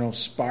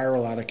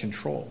 spiral out of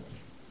control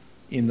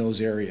in those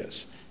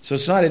areas. So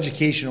it's not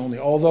education only,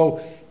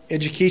 although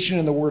education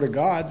in the Word of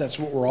God, that's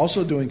what we're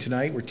also doing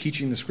tonight. We're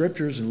teaching the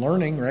Scriptures and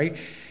learning, right?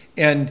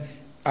 And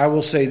I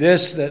will say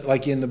this, that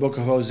like in the book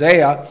of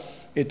Hosea,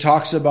 it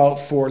talks about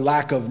for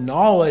lack of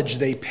knowledge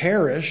they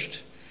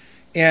perished,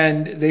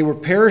 and they were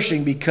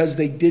perishing because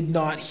they did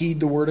not heed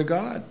the Word of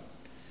God.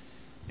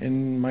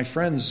 And my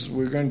friends,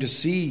 we're going to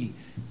see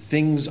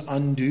things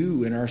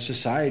undo in our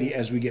society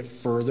as we get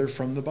further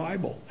from the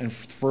Bible and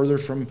further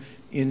from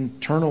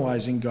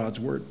internalizing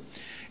God's Word.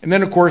 And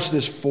then, of course,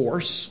 this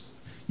force.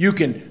 You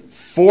can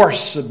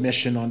force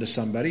submission onto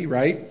somebody,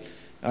 right?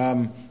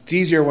 It's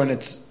easier when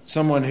it's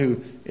someone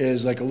who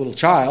is like a little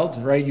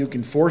child, right? You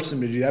can force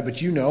them to do that, but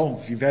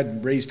if you've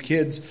had raised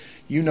kids,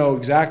 you know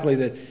exactly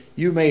that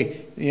You may,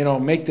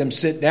 make them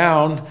sit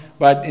down,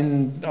 but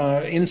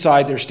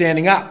inside they're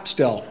standing up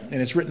still,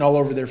 and it's written all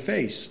over their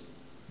face.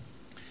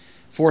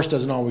 Force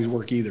doesn't always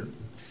work either.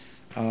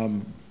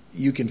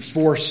 You can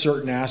force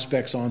certain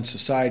aspects on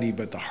society,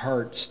 but the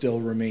heart still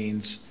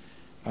remains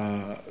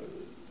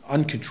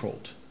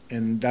uncontrolled.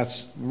 And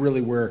that's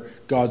really where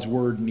God's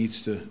word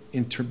needs to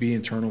be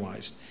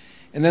internalized.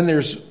 And then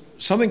there's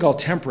something called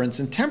temperance.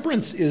 And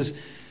temperance is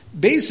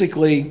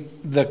basically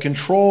the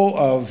control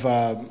of,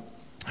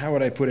 how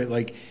would I put it,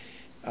 like,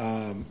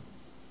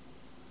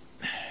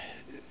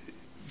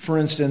 for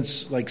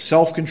instance, like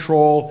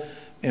self-control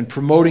and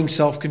promoting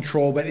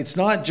self-control, but it's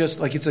not just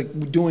like it's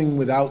like doing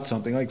without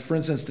something. Like, for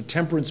instance, the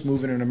temperance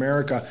movement in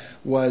America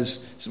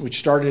which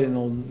started in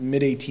the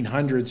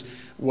mid-1800s,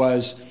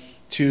 was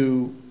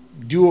to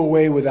do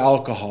away with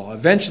alcohol.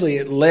 Eventually,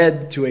 it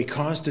led to a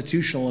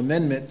constitutional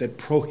amendment that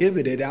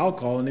prohibited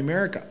alcohol in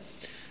America.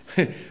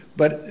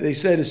 But they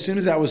said as soon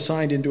as that was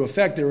signed into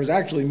effect, there was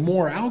actually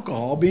more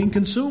alcohol being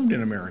consumed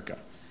in America.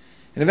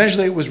 And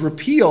eventually it was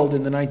repealed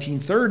in the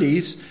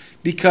 1930s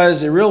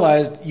because they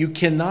realized you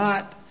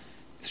cannot,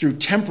 through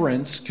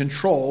temperance,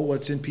 control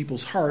what's in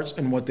people's hearts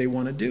and what they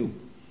want to do.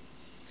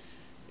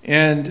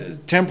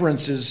 And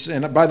temperance is,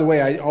 and by the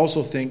way, I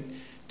also think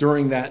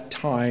during that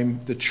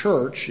time, the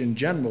church in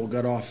general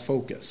got off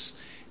focus,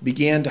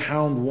 began to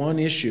hound one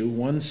issue,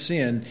 one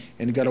sin,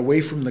 and got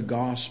away from the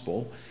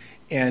gospel.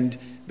 And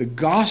the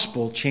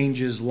gospel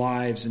changes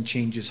lives and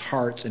changes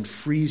hearts and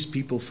frees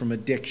people from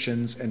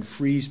addictions and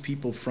frees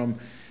people from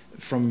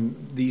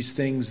these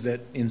things that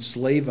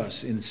enslave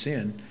us in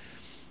sin.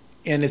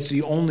 And it's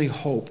the only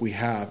hope we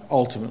have,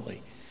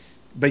 ultimately.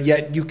 But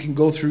yet you can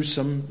go through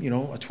some,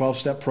 a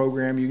 12-step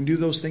program. You can do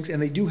those things,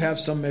 and they do have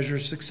some measure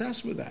of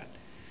success with that.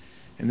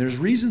 And there's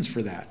reasons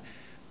for that.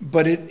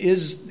 But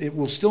it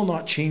will still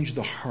not change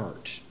the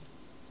heart.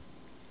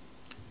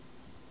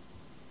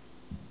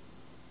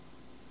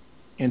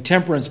 And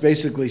temperance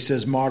basically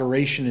says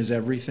moderation is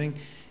everything.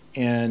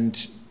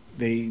 And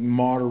they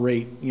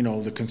moderate,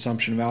 the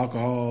consumption of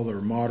alcohol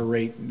or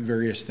moderate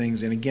various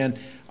things. And again,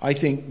 I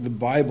think the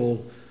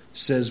Bible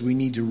says we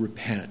need to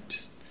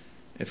repent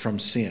from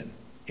sin.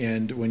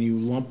 And when you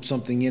lump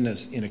something in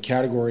a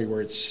category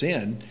where it's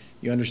sin,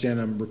 you understand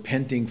I'm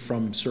repenting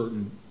from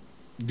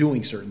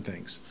doing certain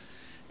things.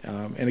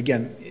 And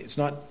again, it's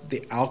not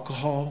the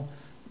alcohol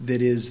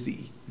that is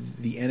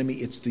the enemy,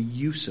 it's the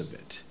use of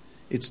it.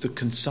 It's the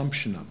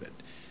consumption of it.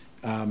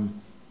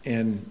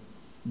 And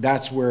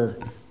that's where,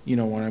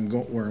 where I'm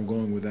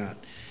going with that.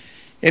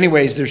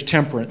 Anyways, there's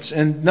temperance.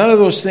 And none of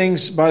those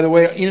things, by the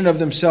way, in and of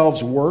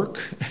themselves work.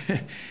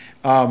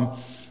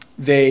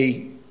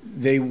 They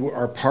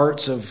are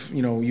parts of,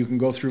 you can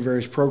go through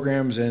various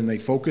programs and they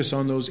focus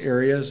on those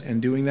areas and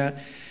doing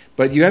that.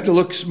 But you have to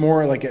look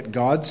more like at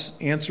God's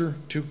answer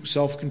to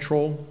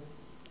self-control.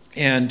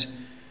 And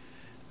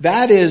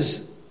that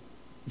is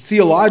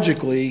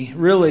theologically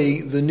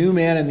really the new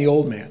man and the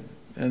old man.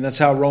 And that's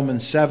how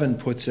Romans 7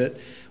 puts it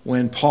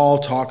when Paul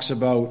talks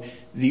about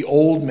the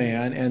old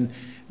man. And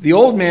the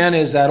old man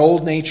is that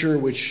old nature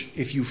which,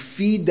 if you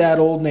feed that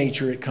old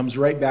nature, it comes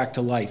right back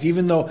to life.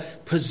 Even though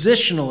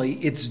positionally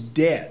it's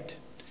dead,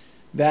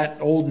 that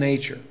old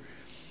nature.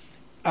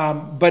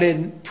 But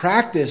in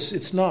practice,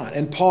 it's not.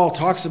 And Paul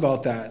talks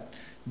about that,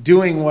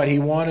 doing what he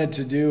wanted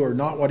to do or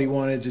not what he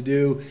wanted to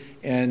do.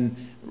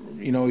 And,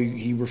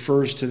 he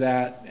refers to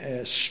that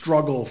as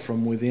struggle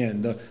from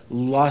within, the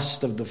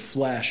lust of the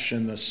flesh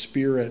and the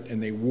spirit,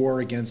 and they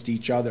war against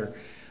each other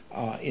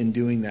in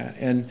doing that.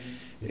 And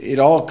it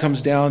all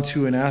comes down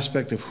to an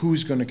aspect of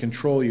who's going to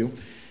control you.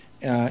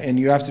 And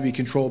you have to be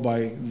controlled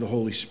by the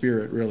Holy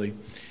Spirit, really.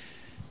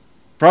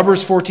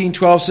 Proverbs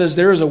 14:12 says,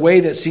 "There is a way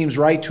that seems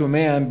right to a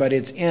man, but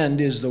its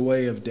end is the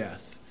way of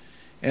death."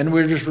 And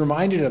we're just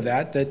reminded of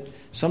that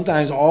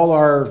sometimes all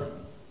our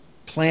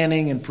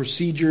planning and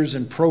procedures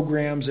and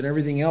programs and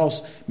everything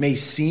else may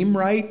seem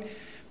right,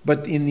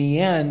 but in the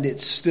end,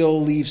 it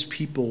still leaves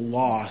people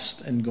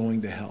lost and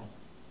going to hell.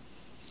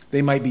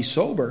 They might be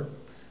sober,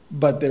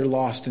 but they're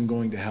lost and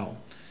going to hell.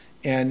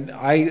 And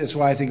that's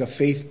why I think a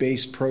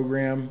faith-based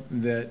program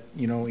that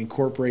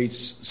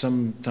incorporates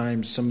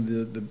sometimes some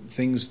of the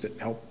things that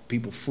help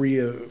people free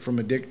from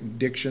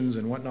addictions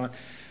and whatnot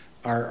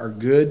are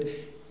good.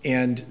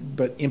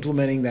 But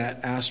implementing that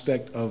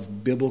aspect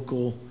of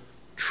biblical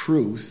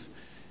truth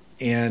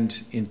and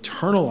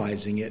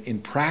internalizing it in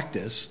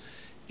practice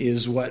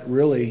is what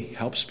really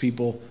helps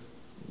people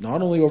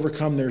not only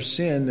overcome their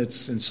sin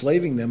that's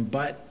enslaving them,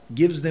 but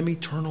gives them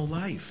eternal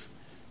life.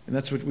 And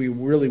that's what we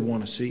really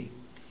want to see.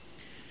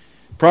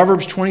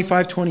 Proverbs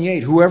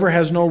 25:28, "Whoever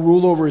has no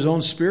rule over his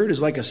own spirit is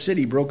like a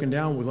city broken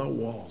down without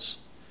walls."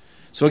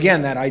 So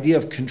again, that idea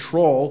of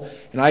control,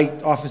 and I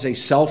often say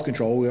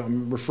self-control,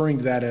 I'm referring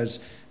to that as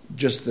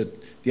just the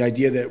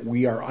idea that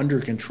we are under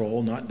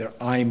control, not that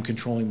I'm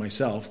controlling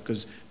myself,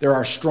 because there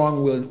are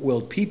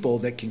strong-willed people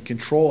that can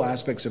control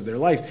aspects of their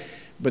life,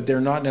 but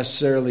they're not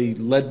necessarily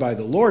led by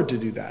the Lord to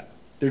do that.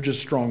 They're just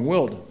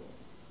strong-willed.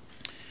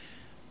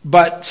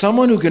 But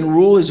someone who can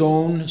rule his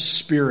own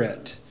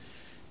spirit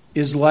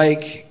is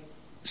like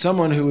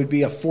someone who would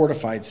be a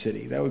fortified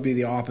city. That would be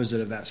the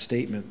opposite of that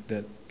statement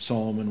that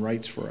Solomon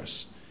writes for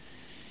us.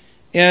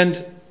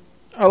 And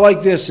I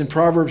like this in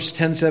Proverbs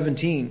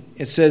 10:17.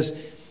 It says,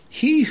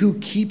 "He who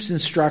keeps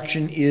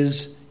instruction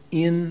is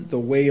in the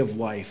way of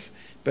life,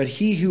 but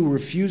he who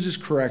refuses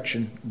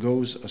correction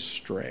goes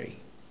astray."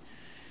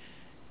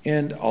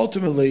 And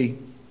ultimately,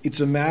 it's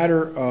a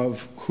matter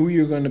of who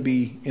you're going to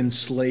be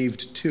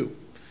enslaved to.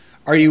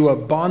 Are you a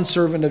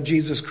bondservant of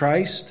Jesus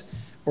Christ,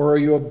 or are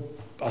you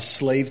a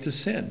slave to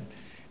sin?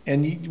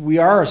 And we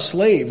are a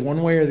slave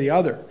one way or the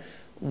other.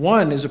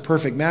 One is a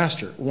perfect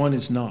master, one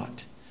is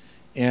not.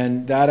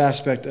 And that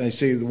aspect, I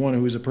say the one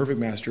who is a perfect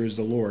master is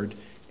the Lord,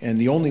 and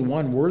the only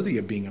one worthy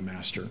of being a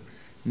master.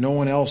 No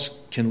one else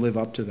can live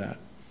up to that.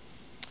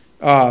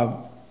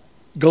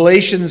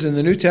 Galatians in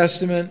the New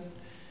Testament,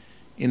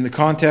 in the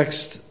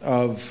context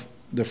of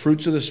the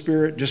fruits of the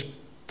Spirit, just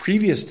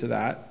previous to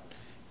that,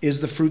 is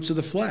the fruits of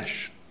the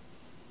flesh.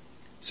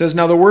 It says,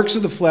 "Now the works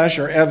of the flesh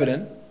are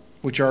evident,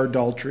 which are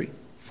adultery,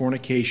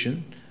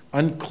 fornication,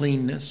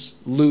 uncleanness,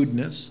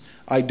 lewdness,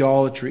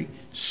 idolatry,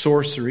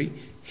 sorcery,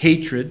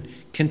 hatred,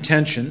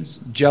 contentions,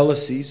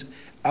 jealousies,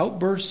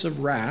 outbursts of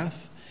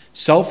wrath,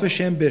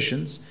 selfish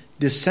ambitions,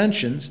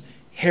 dissensions,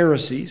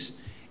 heresies,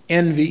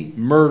 envy,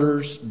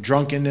 murders,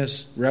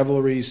 drunkenness,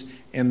 revelries,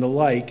 and the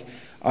like,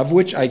 of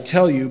which I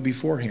tell you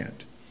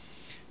beforehand.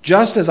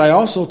 Just as I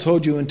also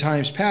told you in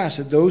times past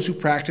that those who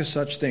practice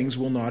such things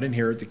will not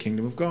inherit the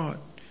kingdom of God."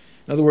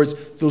 In other words,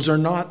 those are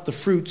not the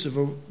fruits of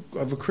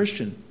a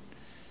Christian.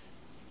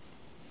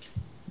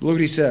 Look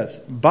what he says.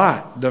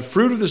 "But the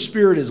fruit of the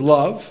Spirit is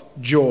love,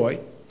 joy,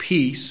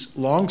 peace,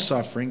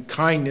 long-suffering,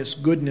 kindness,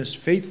 goodness,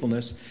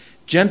 faithfulness,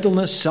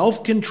 gentleness,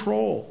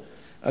 self-control.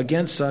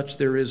 Against such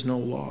there is no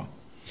law.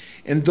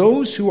 And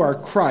those who are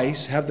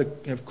Christ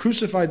have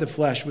crucified the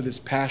flesh with its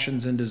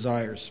passions and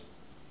desires."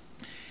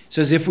 It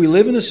says, "If we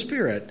live in the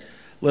Spirit,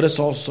 let us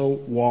also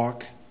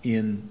walk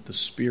in the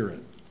Spirit."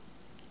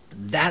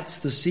 That's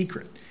the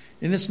secret.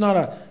 And it's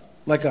not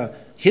like a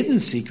hidden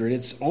secret,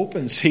 it's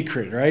open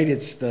secret, right?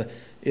 It's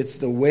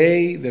the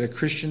way that a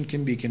Christian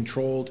can be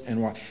controlled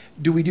and walk.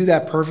 Do we do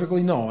that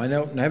perfectly? No. I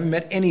haven't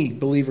met any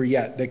believer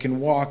yet that can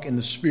walk in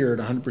the Spirit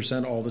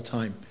 100% all the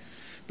time.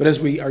 But as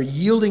we are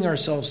yielding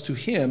ourselves to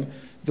Him,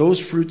 those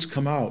fruits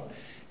come out.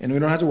 And we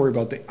don't have to worry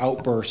about the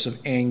outbursts of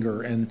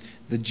anger and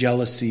the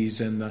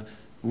jealousies and the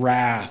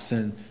wrath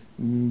and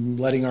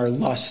letting our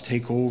lust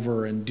take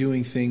over and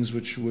doing things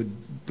which would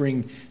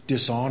bring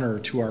dishonor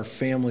to our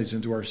families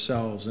and to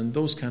ourselves and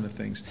those kind of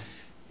things.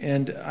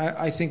 And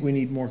I think we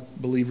need more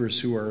believers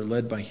who are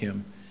led by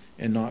Him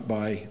and not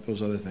by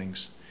those other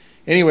things.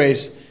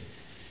 Anyways,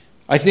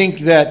 I think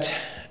that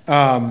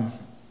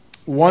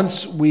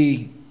once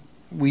we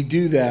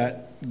do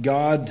that,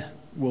 God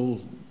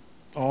will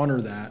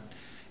honor that.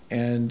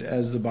 And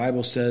as the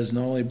Bible says,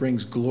 not only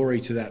brings glory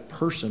to that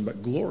person,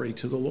 but glory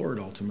to the Lord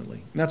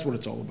ultimately. And that's what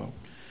it's all about.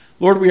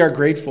 Lord, we are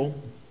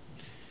grateful.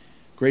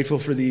 Grateful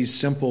for these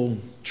simple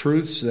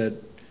truths that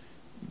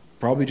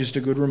probably just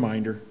a good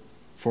reminder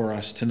for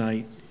us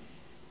tonight.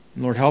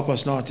 And Lord, help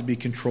us not to be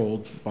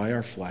controlled by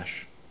our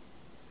flesh.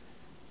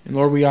 And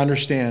Lord, we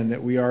understand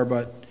that we are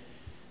but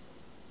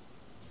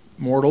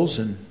mortals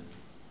and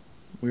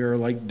we are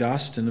like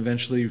dust, and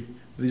eventually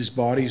these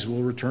bodies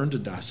will return to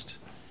dust.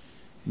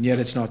 And yet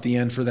it's not the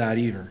end for that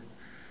either.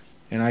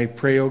 And I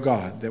pray, oh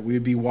God, that we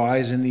would be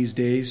wise in these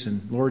days.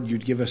 And Lord,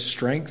 you'd give us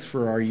strength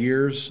for our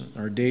years,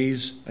 our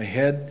days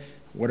ahead,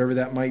 whatever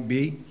that might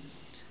be.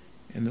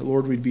 And that,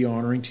 Lord, we'd be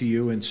honoring to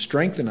you and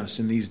strengthen us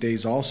in these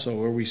days also,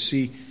 where we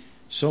see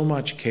so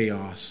much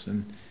chaos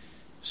and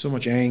so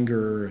much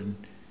anger and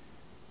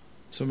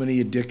so many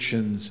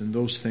addictions and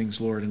those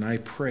things, Lord. And I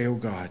pray, oh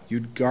God,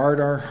 you'd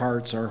guard our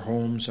hearts, our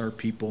homes, our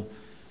people,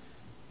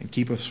 and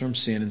keep us from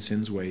sin and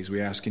sin's ways. We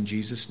ask in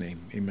Jesus' name.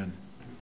 Amen.